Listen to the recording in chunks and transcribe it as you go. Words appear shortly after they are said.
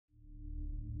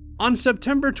On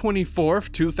September 24,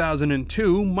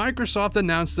 2002, Microsoft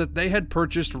announced that they had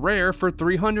purchased Rare for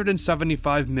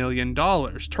 $375 million,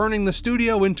 turning the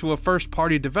studio into a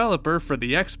first-party developer for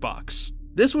the Xbox.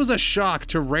 This was a shock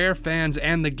to Rare fans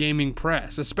and the gaming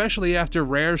press, especially after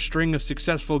Rare's string of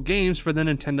successful games for the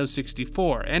Nintendo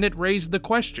 64, and it raised the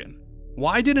question: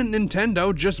 why didn't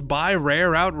Nintendo just buy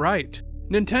Rare outright?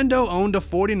 Nintendo owned a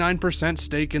 49%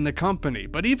 stake in the company,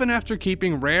 but even after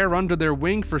keeping Rare under their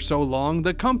wing for so long,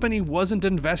 the company wasn't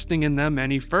investing in them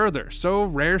any further, so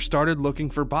Rare started looking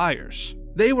for buyers.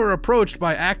 They were approached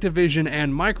by Activision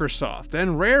and Microsoft,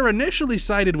 and Rare initially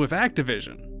sided with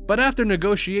Activision. But after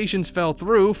negotiations fell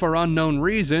through for unknown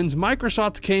reasons,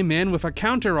 Microsoft came in with a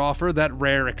counteroffer that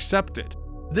Rare accepted.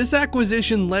 This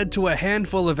acquisition led to a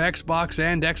handful of Xbox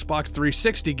and Xbox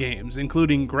 360 games,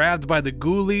 including Grabbed by the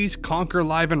Ghoulies, Conquer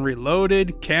Live and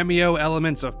Reloaded, Cameo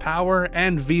Elements of Power,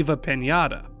 and Viva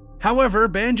Pinata. However,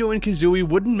 Banjo and Kazooie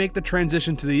wouldn't make the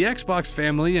transition to the Xbox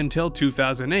family until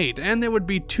 2008, and there would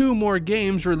be 2 more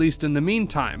games released in the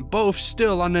meantime, both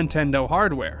still on Nintendo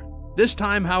hardware. This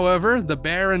time, however, the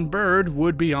Bear and Bird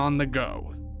would be on the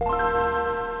go.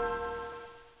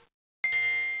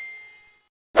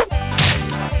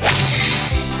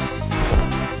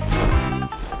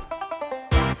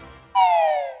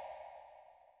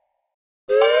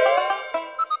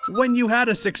 When you had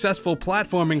a successful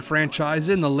platforming franchise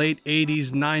in the late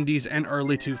 80s, 90s, and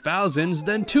early 2000s,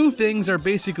 then 2 things are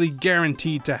basically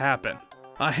guaranteed to happen: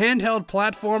 a handheld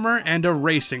platformer and a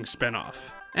racing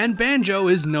spin-off. And Banjo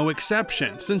is no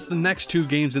exception, since the next 2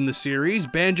 games in the series,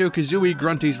 Banjo-Kazooie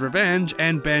Grunty's Revenge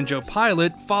and Banjo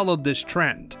Pilot, followed this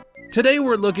trend. Today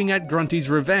we're looking at Grunty's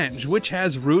Revenge, which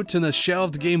has roots in a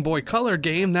shelved Game Boy Color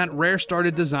game that Rare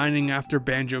started designing after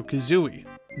Banjo-Kazooie.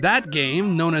 That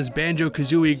game, known as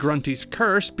Banjo-Kazooie Grunty's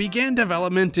Curse, began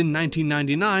development in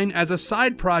 1999 as a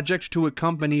side project to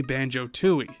accompany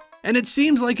Banjo-Tooie. And it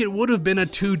seems like it would have been a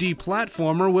 2D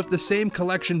platformer with the same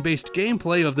collection-based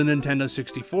gameplay of the Nintendo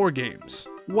 64 games.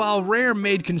 While Rare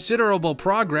made considerable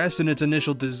progress in its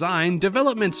initial design,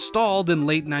 development stalled in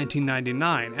late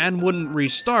 1999 and wouldn't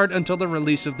restart until the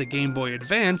release of the Game Boy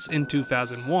Advance in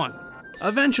 2001.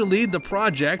 Eventually, the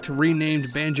project,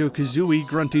 renamed Banjo-Kazooie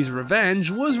Grunty's Revenge,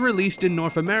 was released in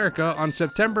North America on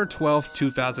September 12,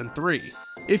 2003.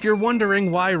 If you're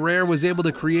wondering why Rare was able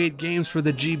to create games for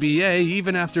the GBA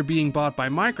even after being bought by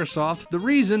Microsoft, the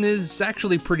reason is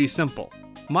actually pretty simple.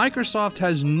 Microsoft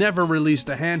has never released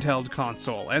a handheld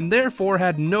console, and therefore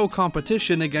had no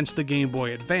competition against the Game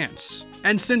Boy Advance.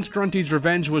 And since Grunty's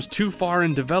Revenge was too far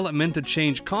in development to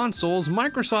change consoles,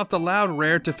 Microsoft allowed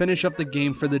Rare to finish up the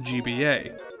game for the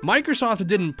GBA. Microsoft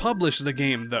didn't publish the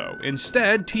game though.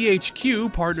 Instead,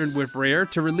 THQ partnered with Rare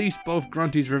to release both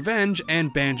Grunty's Revenge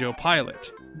and Banjo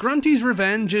Pilot. Grunty's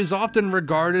Revenge is often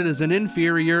regarded as an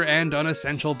inferior and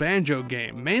unessential Banjo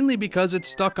game, mainly because it's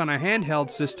stuck on a handheld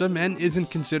system and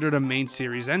isn't considered a main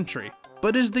series entry.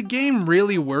 But is the game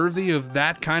really worthy of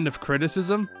that kind of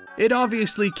criticism? It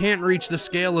obviously can't reach the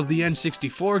scale of the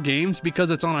N64 games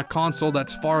because it's on a console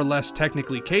that's far less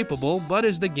technically capable, but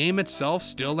is the game itself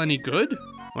still any good?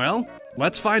 Well,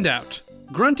 let's find out.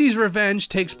 Grunty's Revenge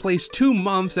takes place 2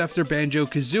 months after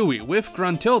Banjo-Kazooie, with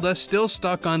Gruntilda still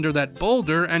stuck under that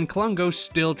boulder and Klungo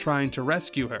still trying to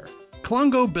rescue her.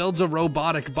 Klungo builds a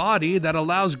robotic body that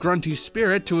allows Grunty's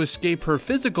spirit to escape her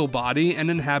physical body and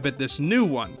inhabit this new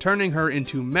one, turning her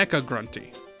into Mecha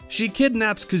Grunty. She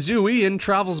kidnaps Kazooie and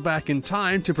travels back in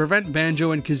time to prevent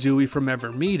Banjo and Kazooie from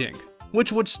ever meeting,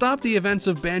 which would stop the events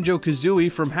of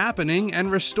Banjo-Kazooie from happening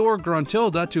and restore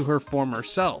Gruntilda to her former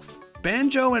self.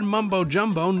 Banjo and Mumbo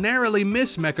Jumbo narrowly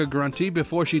miss Mecha Grunty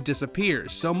before she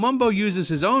disappears, so Mumbo uses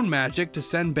his own magic to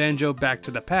send Banjo back to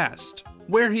the past,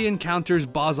 where he encounters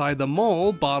Bozai the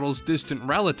Mole, Bottle's distant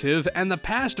relative, and the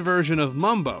past version of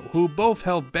Mumbo, who both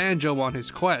help Banjo on his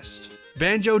quest.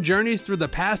 Banjo journeys through the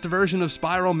past version of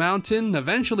Spiral Mountain,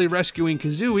 eventually rescuing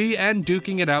Kazooie and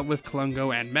duking it out with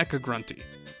Klungo and Mecha Grunty.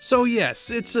 So yes,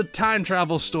 it's a time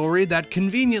travel story that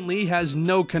conveniently has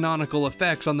no canonical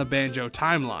effects on the Banjo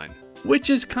timeline.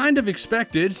 Which is kind of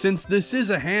expected since this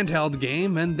is a handheld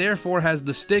game and therefore has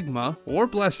the stigma, or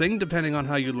blessing depending on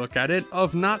how you look at it,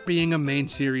 of not being a main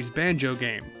series Banjo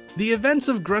game. The events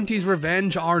of Grunty's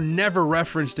Revenge are never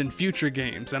referenced in future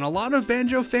games, and a lot of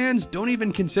Banjo fans don't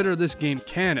even consider this game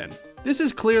canon. This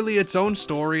is clearly its own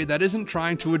story that isn't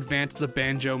trying to advance the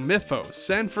Banjo mythos,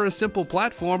 and for a simple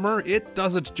platformer, it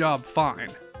does its job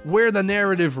fine. Where the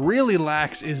narrative really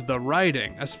lacks is the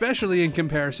writing, especially in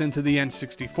comparison to the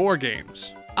N64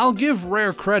 games. I'll give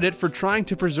Rare credit for trying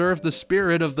to preserve the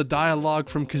spirit of the dialogue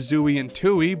from Kazooie and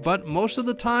Tooie, but most of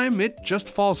the time it just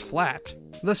falls flat.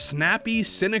 The snappy,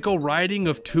 cynical writing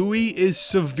of Tooie is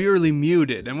severely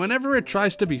muted, and whenever it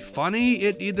tries to be funny,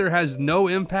 it either has no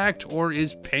impact or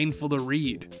is painful to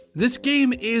read. This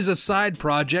game is a side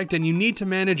project and you need to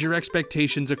manage your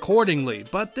expectations accordingly,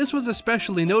 but this was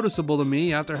especially noticeable to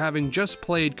me after having just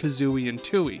played Kazooie and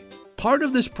Tooie. Part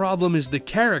of this problem is the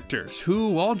characters,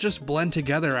 who all just blend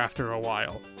together after a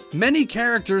while. Many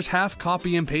characters have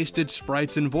copy and pasted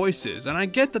sprites and voices, and I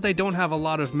get that they don't have a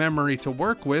lot of memory to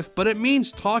work with, but it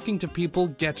means talking to people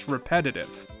gets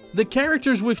repetitive. The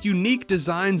characters with unique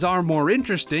designs are more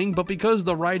interesting, but because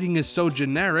the writing is so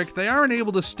generic, they aren't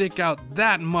able to stick out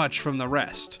that much from the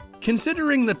rest.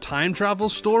 Considering the time travel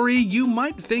story, you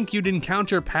might think you'd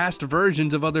encounter past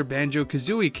versions of other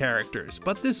Banjo-Kazooie characters,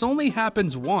 but this only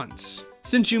happens once.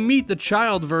 Since you meet the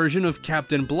child version of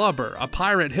Captain Blubber, a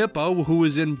pirate hippo who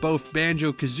is in both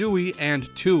Banjo-Kazooie and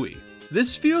Tooie.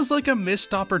 This feels like a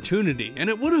missed opportunity,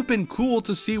 and it would have been cool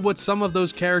to see what some of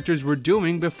those characters were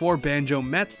doing before Banjo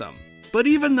met them. But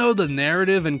even though the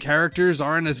narrative and characters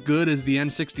aren't as good as the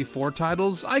N64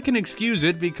 titles, I can excuse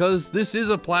it because this is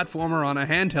a platformer on a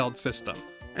handheld system.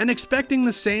 And expecting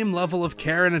the same level of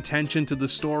care and attention to the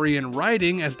story and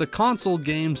writing as the console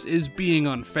games is being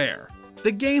unfair.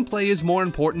 The gameplay is more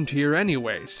important here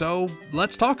anyway, so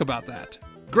let's talk about that.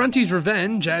 Grunty's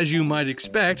Revenge, as you might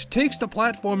expect, takes the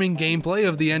platforming gameplay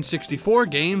of the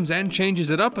N64 games and changes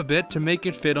it up a bit to make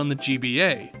it fit on the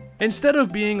GBA. Instead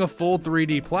of being a full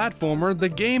 3D platformer, the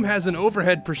game has an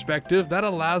overhead perspective that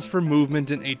allows for movement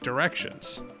in 8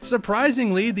 directions.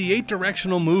 Surprisingly, the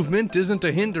 8-directional movement isn't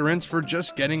a hindrance for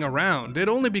just getting around, it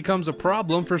only becomes a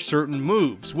problem for certain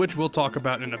moves, which we'll talk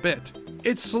about in a bit.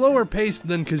 It's slower paced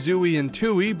than Kazooie and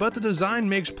Tooie, but the design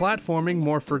makes platforming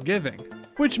more forgiving.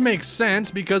 Which makes sense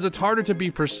because it's harder to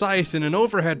be precise in an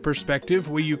overhead perspective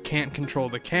where you can't control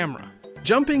the camera.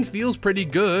 Jumping feels pretty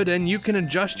good and you can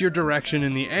adjust your direction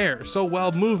in the air, so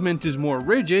while movement is more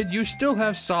rigid, you still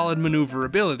have solid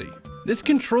maneuverability. This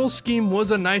control scheme was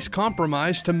a nice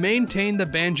compromise to maintain the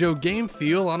Banjo game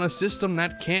feel on a system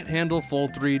that can't handle full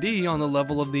 3D on the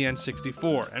level of the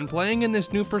N64, and playing in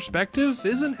this new perspective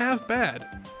isn't half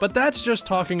bad. But that's just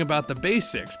talking about the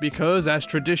basics, because as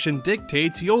tradition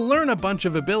dictates, you'll learn a bunch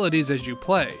of abilities as you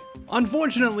play.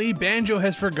 Unfortunately, Banjo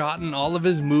has forgotten all of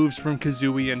his moves from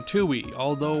Kazooie and Tooie,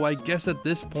 although I guess at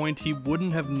this point he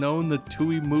wouldn't have known the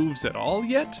Tooie moves at all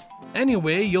yet?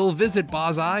 Anyway, you'll visit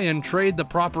Bozai and trade the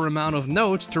proper amount of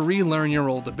notes to relearn your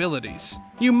old abilities.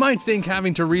 You might think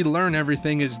having to relearn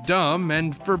everything is dumb,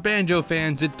 and for Banjo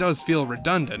fans it does feel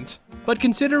redundant. But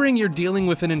considering you're dealing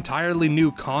with an entirely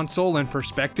new console and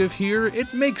perspective here,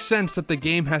 it makes sense that the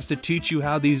game has to teach you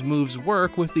how these moves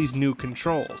work with these new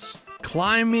controls.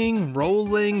 Climbing,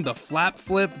 rolling, the flap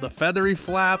flip, the feathery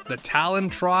flap, the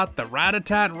talon trot, the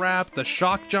rat-a-tat rap, the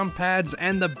shock jump pads,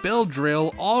 and the bill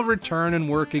drill all return and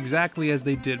work exactly as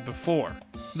they did before.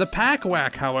 The pack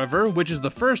whack, however, which is the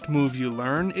first move you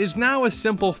learn, is now a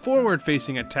simple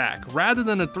forward-facing attack, rather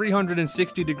than a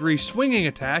 360-degree swinging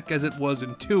attack as it was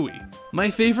in Tooie. My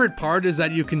favorite part is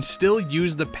that you can still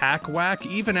use the pack whack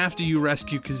even after you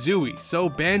rescue Kazooie, so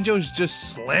Banjo's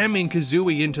just slamming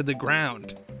Kazooie into the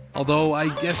ground. Although I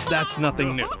guess that's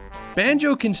nothing new.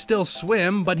 Banjo can still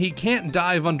swim, but he can't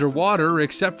dive underwater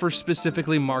except for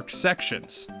specifically marked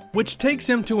sections, which takes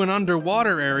him to an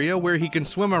underwater area where he can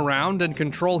swim around and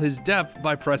control his depth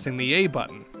by pressing the A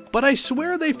button. But I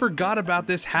swear they forgot about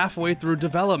this halfway through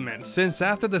development, since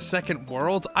after the second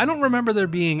world, I don't remember there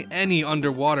being any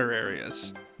underwater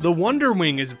areas. The Wonder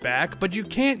Wing is back, but you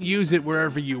can't use it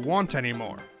wherever you want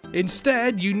anymore.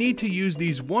 Instead, you need to use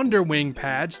these Wonder Wing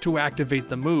pads to activate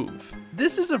the move.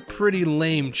 This is a pretty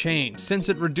lame change, since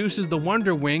it reduces the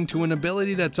Wonder Wing to an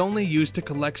ability that's only used to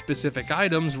collect specific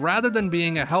items rather than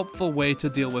being a helpful way to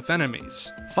deal with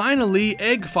enemies. Finally,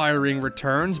 egg firing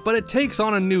returns, but it takes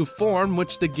on a new form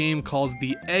which the game calls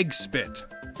the Egg Spit.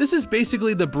 This is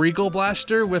basically the Breagle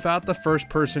Blaster without the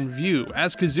first-person view,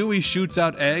 as Kazooie shoots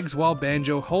out eggs while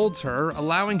Banjo holds her,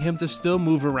 allowing him to still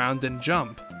move around and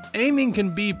jump. Aiming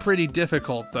can be pretty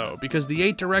difficult though, because the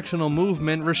 8-directional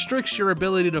movement restricts your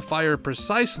ability to fire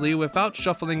precisely without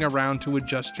shuffling around to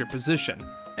adjust your position.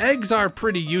 Eggs are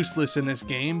pretty useless in this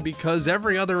game because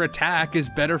every other attack is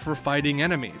better for fighting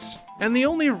enemies, and the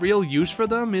only real use for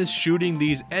them is shooting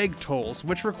these egg tolls,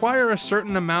 which require a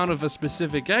certain amount of a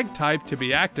specific egg type to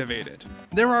be activated.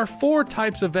 There are 4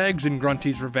 types of eggs in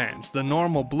Grunty's Revenge: the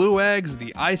normal blue eggs,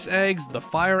 the ice eggs, the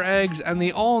fire eggs, and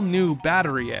the all-new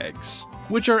battery eggs,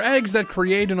 which are eggs that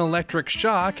create an electric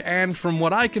shock and, from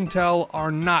what I can tell,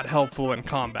 are not helpful in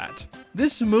combat.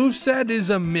 This moveset is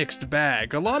a mixed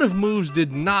bag. A lot of moves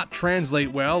did not translate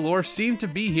well or seem to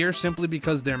be here simply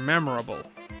because they're memorable.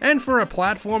 And for a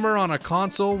platformer on a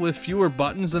console with fewer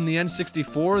buttons than the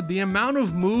N64, the amount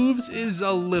of moves is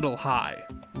a little high.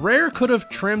 Rare could have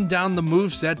trimmed down the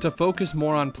moveset to focus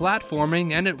more on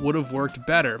platforming and it would have worked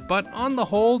better, but on the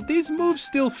whole, these moves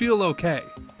still feel okay.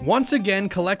 Once again,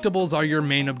 collectibles are your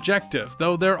main objective,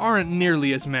 though there aren't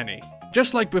nearly as many.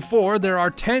 Just like before, there are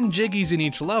 10 Jiggies in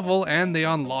each level, and they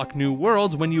unlock new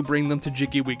worlds when you bring them to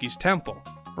Jiggy Wiggy's temple.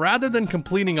 Rather than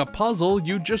completing a puzzle,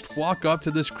 you just walk up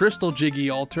to this crystal Jiggy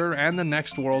altar and the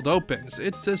next world opens.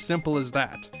 It's as simple as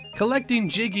that. Collecting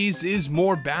Jiggies is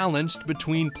more balanced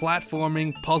between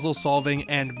platforming, puzzle solving,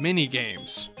 and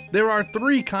minigames. There are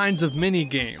 3 kinds of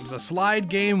minigames: a slide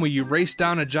game where you race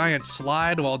down a giant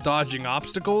slide while dodging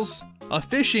obstacles, a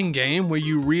fishing game where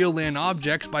you reel in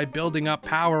objects by building up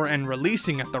power and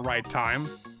releasing at the right time,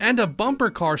 and a bumper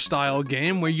car style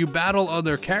game where you battle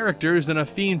other characters in a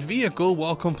themed vehicle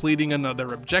while completing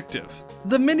another objective.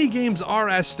 The minigames are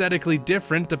aesthetically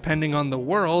different depending on the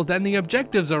world, and the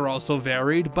objectives are also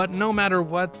varied, but no matter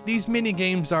what, these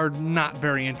minigames are not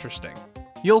very interesting.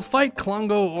 You'll fight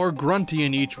Klungo or Grunty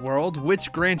in each world,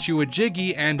 which grants you a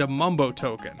Jiggy and a Mumbo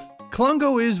token.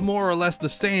 Klungo is more or less the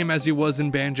same as he was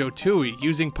in Banjo-Tooie,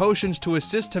 using potions to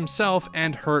assist himself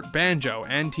and hurt Banjo,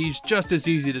 and he's just as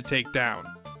easy to take down.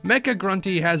 Mecha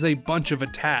Grunty has a bunch of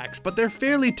attacks, but they're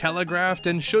fairly telegraphed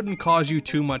and shouldn't cause you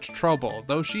too much trouble,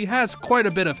 though she has quite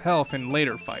a bit of health in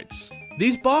later fights.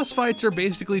 These boss fights are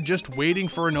basically just waiting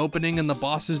for an opening in the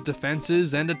boss's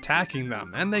defenses and attacking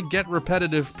them, and they get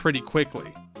repetitive pretty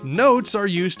quickly. Notes are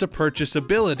used to purchase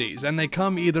abilities, and they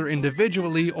come either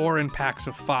individually or in packs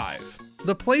of 5.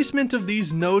 The placement of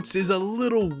these notes is a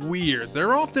little weird.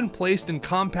 They're often placed in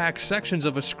compact sections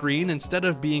of a screen instead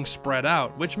of being spread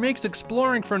out, which makes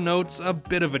exploring for notes a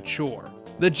bit of a chore.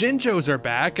 The Jinjos are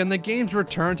back, and the game's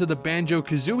return to the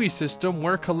Banjo-Kazooie system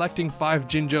where collecting 5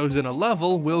 Jinjos in a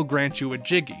level will grant you a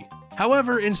Jiggy.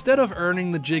 However, instead of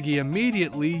earning the Jiggy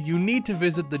immediately, you need to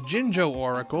visit the Jinjo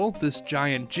Oracle, this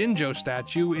giant Jinjo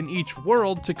statue, in each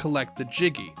world to collect the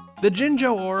Jiggy. The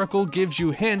Jinjo Oracle gives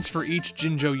you hints for each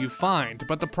Jinjo you find,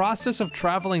 but the process of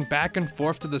traveling back and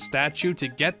forth to the statue to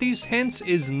get these hints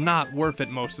is not worth it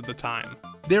most of the time.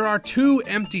 There are 2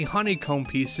 empty honeycomb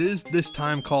pieces, this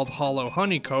time called hollow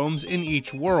honeycombs, in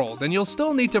each world, and you'll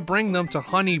still need to bring them to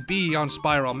Honey Bee on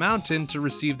Spiral Mountain to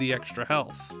receive the extra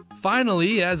health.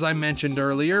 Finally, as I mentioned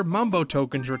earlier, Mumbo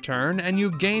tokens return, and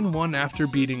you gain one after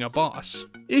beating a boss.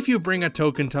 If you bring a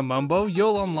token to Mumbo,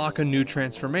 you'll unlock a new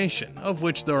transformation, of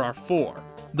which there are 4.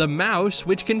 The mouse,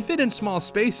 which can fit in small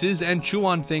spaces and chew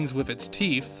on things with its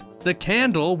teeth. The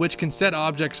candle, which can set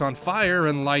objects on fire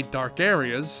and light dark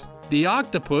areas. The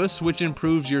octopus, which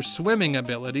improves your swimming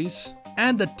abilities.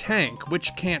 And the tank,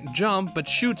 which can't jump but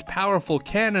shoots powerful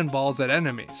cannonballs at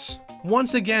enemies.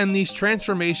 Once again, these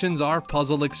transformations are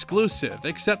puzzle exclusive,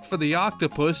 except for the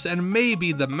octopus and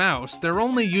maybe the mouse. They're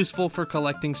only useful for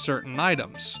collecting certain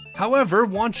items. However,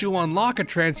 once you unlock a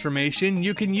transformation,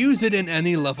 you can use it in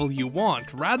any level you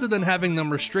want, rather than having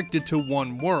them restricted to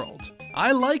one world.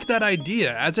 I like that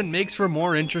idea, as it makes for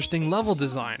more interesting level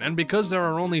design, and because there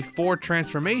are only 4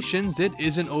 transformations, it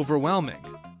isn't overwhelming.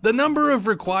 The number of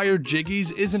required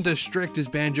Jiggies isn't as strict as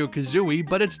Banjo-Kazooie,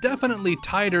 but it's definitely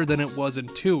tighter than it was in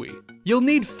Tooie. You'll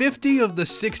need 50 of the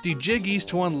 60 Jiggies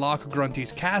to unlock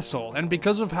Grunty's castle, and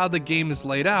because of how the game is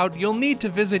laid out, you'll need to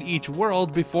visit each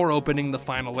world before opening the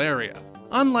final area.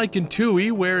 Unlike in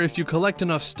Tooie, where if you collect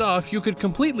enough stuff, you could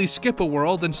completely skip a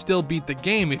world and still beat the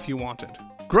game if you wanted.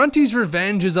 Grunty's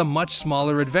Revenge is a much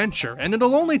smaller adventure, and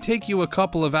it'll only take you a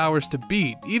couple of hours to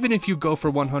beat, even if you go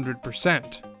for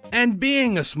 100%. And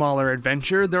being a smaller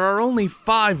adventure, there are only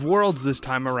 5 worlds this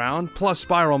time around, plus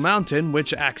Spiral Mountain,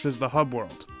 which acts as the hub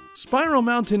world. Spiral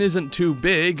Mountain isn't too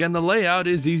big, and the layout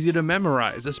is easy to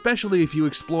memorize, especially if you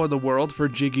explore the world for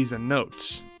Jiggies and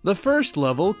notes. The first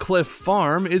level, Cliff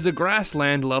Farm, is a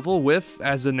grassland level with,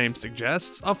 as the name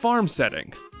suggests, a farm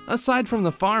setting. Aside from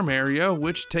the farm area,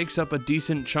 which takes up a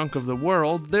decent chunk of the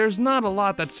world, there's not a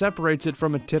lot that separates it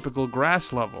from a typical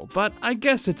grass level, but I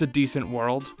guess it's a decent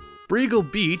world.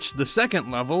 Breagle Beach, the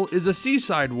second level, is a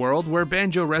seaside world where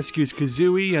Banjo rescues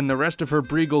Kazooie and the rest of her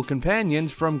Breagle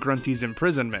companions from Grunty's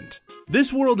imprisonment.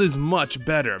 This world is much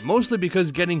better, mostly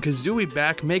because getting Kazooie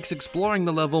back makes exploring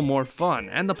the level more fun,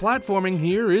 and the platforming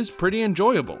here is pretty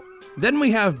enjoyable. Then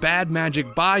we have Bad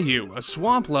Magic Bayou, a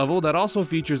swamp level that also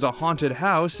features a haunted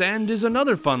house and is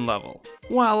another fun level.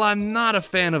 While I'm not a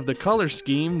fan of the color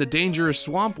scheme, the dangerous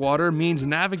swamp water means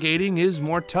navigating is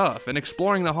more tough, and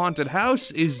exploring the haunted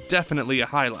house is definitely a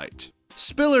highlight.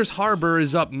 Spiller's Harbor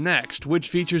is up next, which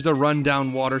features a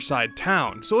rundown waterside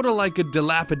town, sorta like a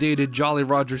dilapidated Jolly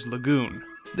Roger's Lagoon.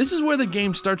 This is where the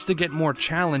game starts to get more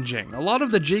challenging. A lot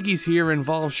of the jiggies here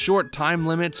involve short time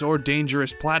limits or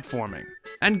dangerous platforming,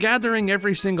 and gathering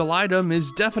every single item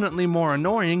is definitely more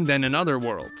annoying than in other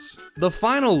worlds. The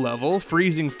final level,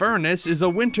 Freezing Furnace, is a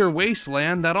winter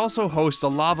wasteland that also hosts a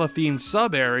lava fiend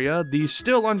sub-area, the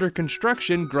still under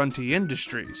construction Grunty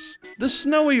Industries. The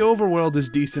snowy overworld is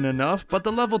decent enough, but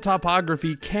the level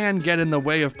topography can get in the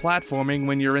way of platforming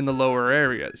when you're in the lower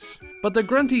areas. But the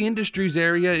Grunty Industries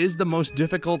area is the most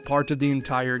difficult part of the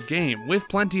entire game, with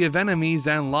plenty of enemies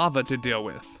and lava to deal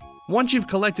with. Once you've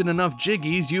collected enough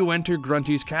jiggies, you enter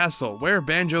Grunty's castle, where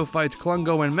Banjo fights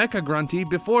Klungo and Mecha Grunty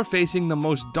before facing the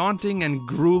most daunting and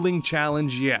grueling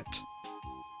challenge yet: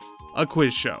 a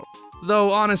quiz show.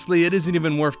 Though honestly, it isn't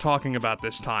even worth talking about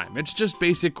this time. It's just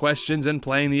basic questions and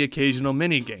playing the occasional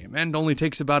minigame, and only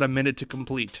takes about a minute to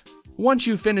complete. Once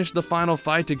you finish the final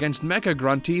fight against Mecha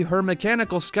Grunty, her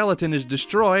mechanical skeleton is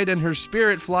destroyed and her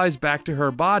spirit flies back to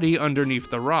her body underneath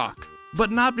the rock.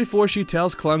 But not before she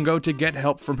tells Klungo to get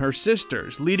help from her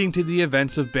sisters, leading to the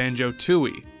events of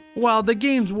Banjo-Tooie. While the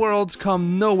game's worlds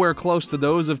come nowhere close to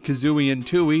those of Kazooie and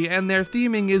Tooie, and their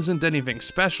theming isn't anything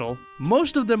special,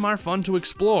 most of them are fun to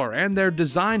explore, and they're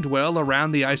designed well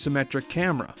around the isometric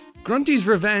camera. Grunty's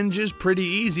Revenge is pretty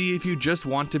easy if you just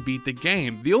want to beat the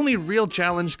game. The only real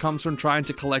challenge comes from trying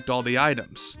to collect all the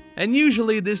items, and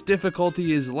usually this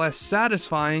difficulty is less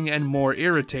satisfying and more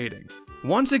irritating.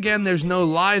 Once again, there's no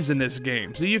lives in this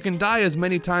game, so you can die as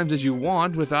many times as you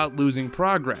want without losing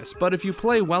progress, but if you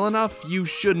play well enough, you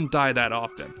shouldn't die that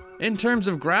often. In terms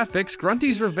of graphics,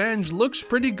 Grunty's Revenge looks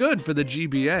pretty good for the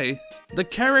GBA. The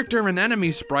character and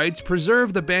enemy sprites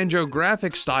preserve the Banjo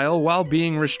graphic style while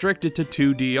being restricted to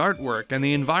 2D artwork, and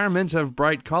the environments have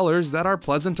bright colors that are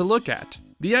pleasant to look at.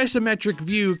 The isometric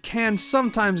view can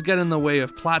sometimes get in the way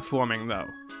of platforming though.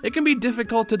 It can be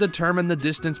difficult to determine the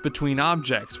distance between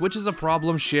objects, which is a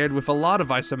problem shared with a lot of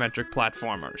isometric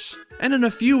platformers. And in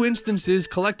a few instances,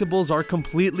 collectibles are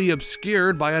completely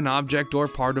obscured by an object or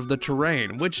part of the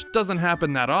terrain, which doesn't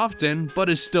happen that often, but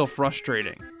is still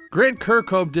frustrating. Grant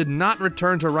Kirkhope did not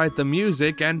return to write the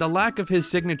music, and a lack of his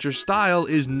signature style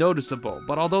is noticeable,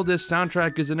 but although this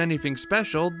soundtrack isn't anything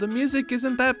special, the music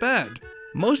isn't that bad.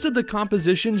 Most of the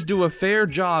compositions do a fair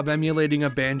job emulating a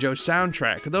Banjo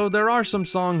soundtrack, though there are some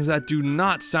songs that do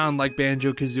not sound like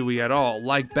Banjo-Kazooie at all,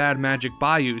 like Bad Magic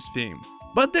Bayou's theme.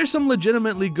 But there's some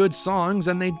legitimately good songs,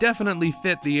 and they definitely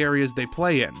fit the areas they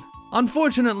play in.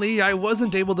 Unfortunately, I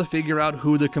wasn't able to figure out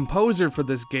who the composer for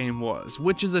this game was,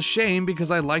 which is a shame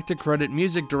because I like to credit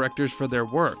music directors for their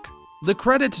work. The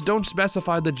credits don't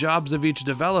specify the jobs of each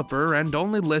developer and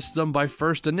only list them by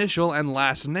first initial and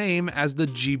last name as the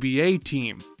GBA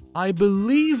team. I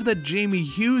believe that Jamie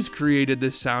Hughes created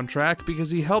this soundtrack because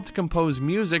he helped compose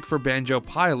music for Banjo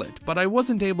Pilot, but I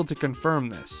wasn't able to confirm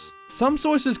this. Some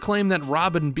sources claim that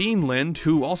Robin Beanland,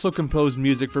 who also composed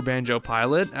music for Banjo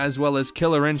Pilot, as well as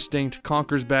Killer Instinct,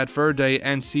 Conker's Bad Fur Day,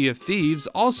 and Sea of Thieves,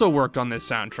 also worked on this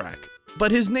soundtrack.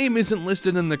 But his name isn't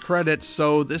listed in the credits,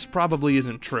 so this probably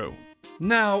isn't true.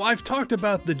 Now, I've talked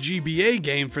about the GBA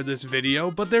game for this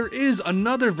video, but there is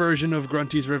another version of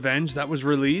Grunty's Revenge that was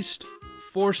released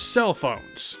for cell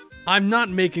phones. I'm not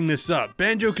making this up.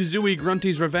 Banjo-Kazooie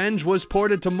Grunty's Revenge was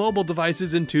ported to mobile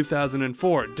devices in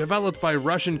 2004, developed by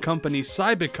Russian company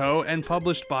Cybico and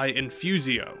published by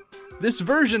Infusio. This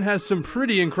version has some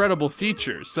pretty incredible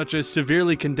features, such as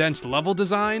severely condensed level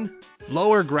design,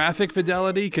 lower graphic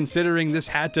fidelity considering this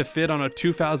had to fit on a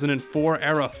 2004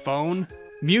 era phone,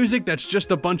 music that's just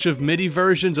a bunch of MIDI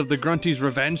versions of the Grunty's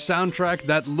Revenge soundtrack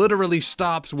that literally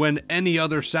stops when any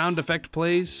other sound effect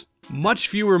plays, much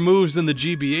fewer moves than the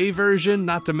GBA version,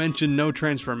 not to mention no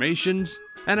transformations,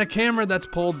 and a camera that's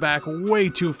pulled back way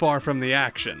too far from the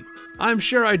action. I'm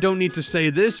sure I don't need to say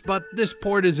this, but this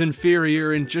port is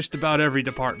inferior in just about every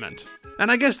department.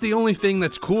 And I guess the only thing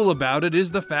that's cool about it is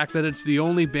the fact that it's the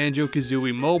only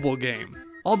Banjo-Kazooie mobile game.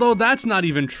 Although that's not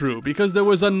even true, because there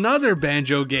was another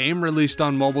Banjo game released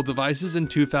on mobile devices in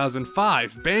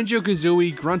 2005,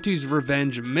 Banjo-Kazooie Grunty's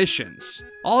Revenge Missions.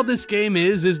 All this game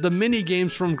is the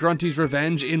mini-games from Grunty's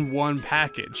Revenge in one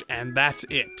package, and that's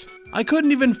it. I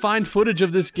couldn't even find footage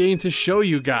of this game to show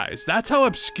you guys, that's how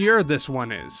obscure this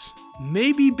one is.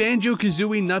 Maybe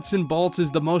Banjo-Kazooie Nuts and Bolts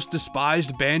is the most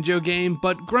despised Banjo game,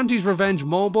 but Grunty's Revenge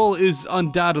Mobile is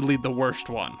undoubtedly the worst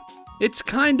one. It's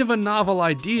kind of a novel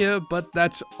idea, but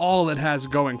that's all it has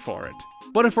going for it.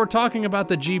 But if we're talking about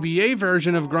the GBA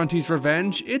version of Grunty's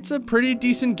Revenge, it's a pretty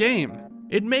decent game.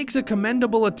 It makes a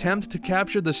commendable attempt to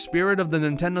capture the spirit of the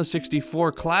Nintendo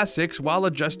 64 classics while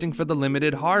adjusting for the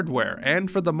limited hardware, and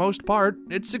for the most part,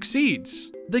 it succeeds.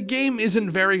 The game isn't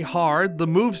very hard, the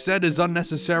moveset is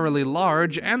unnecessarily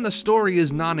large, and the story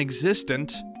is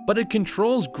non-existent, but it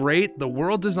controls great, the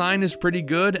world design is pretty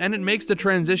good, and it makes the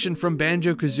transition from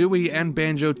Banjo-Kazooie and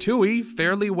Banjo-Tooie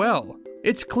fairly well.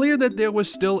 It's clear that there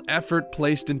was still effort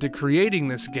placed into creating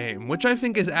this game, which I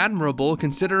think is admirable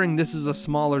considering this is a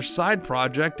smaller side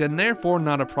project and therefore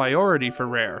not a priority for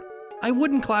Rare. I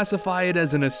wouldn't classify it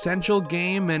as an essential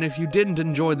game, and if you didn't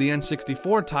enjoy the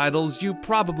N64 titles, you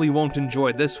probably won't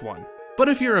enjoy this one. But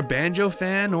if you're a Banjo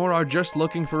fan or are just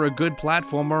looking for a good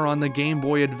platformer on the Game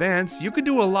Boy Advance, you could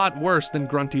do a lot worse than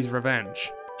Grunty's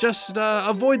Revenge. Just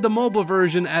avoid the mobile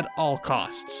version at all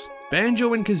costs.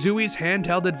 Banjo and Kazooie's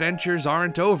handheld adventures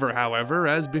aren't over, however,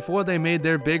 as before they made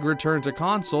their big return to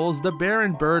consoles, the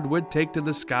Baron Bird would take to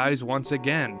the skies once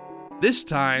again. This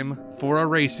time for a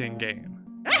racing game.